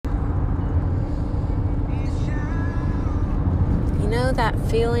that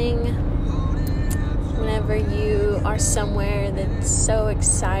feeling whenever you are somewhere that's so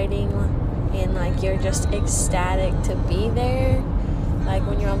exciting and like you're just ecstatic to be there, like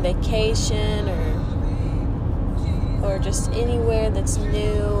when you're on vacation or just anywhere that's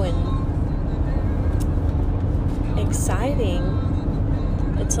new and exciting.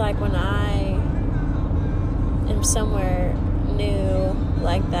 It's like when I am somewhere new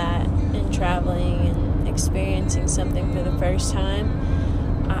like that and traveling and experiencing something for the first time,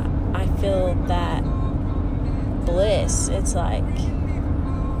 I feel that bliss. It's like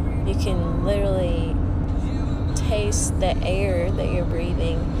you can literally taste the air that you're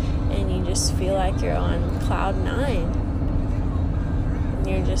breathing and you just feel like you're on cloud 9. And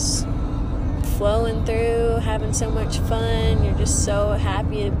you're just flowing through, having so much fun. You're just so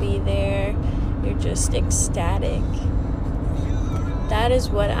happy to be there. You're just ecstatic. That is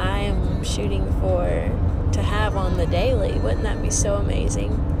what I am shooting for to have on the daily. Wouldn't that be so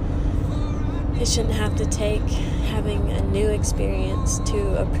amazing? It shouldn't have to take having a new experience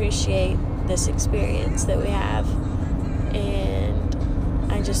to appreciate this experience that we have. And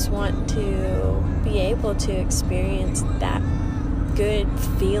I just want to be able to experience that good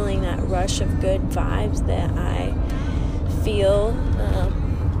feeling, that rush of good vibes that I feel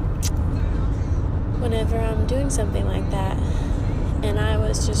whenever I'm doing something like that. And I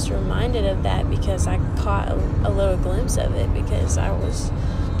was just reminded of that because I caught a little glimpse of it, because I was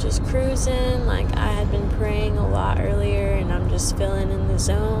just cruising. Like, I had been praying a lot earlier, and I'm just feeling in the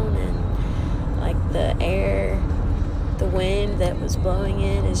zone, and like the air, the wind that was blowing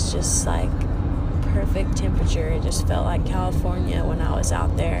in is just like perfect temperature. It just felt like California when I was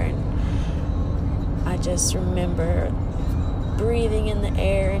out there, and I just remember breathing in the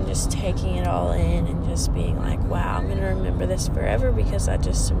air and just taking it all in and just being like, wow, I'm gonna remember this forever, because I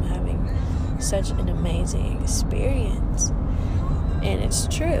just am having such an amazing experience. And it's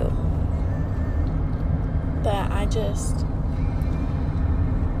true. But I just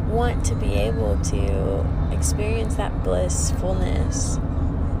want to be able to experience that blissfulness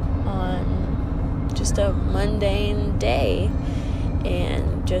on just a mundane day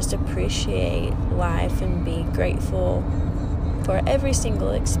and just appreciate life and be grateful for every single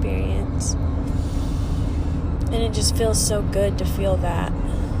experience. And it just feels so good to feel that.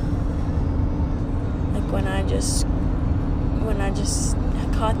 Like when I just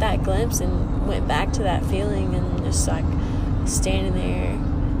caught that glimpse and went back to that feeling, and just like standing there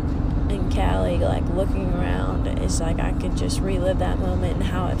in Cali, like looking around, it's like I could just relive that moment and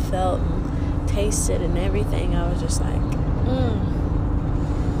how it felt and taste it and everything. I was just like,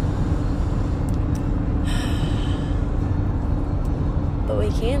 But we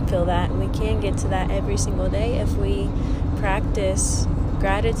can feel that, and we can get to that every single day if we practice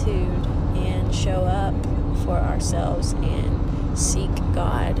gratitude and show up for ourselves and seek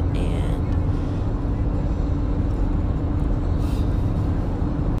God. And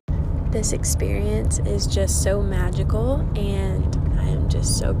this experience is just so magical, and I am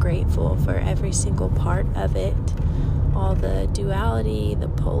just so grateful for every single part of it. All the duality, the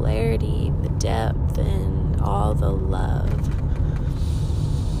polarity, the depth, and all the love.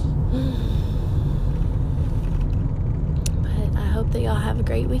 But I hope that y'all have a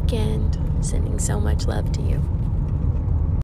great weekend. Sending so much love to you.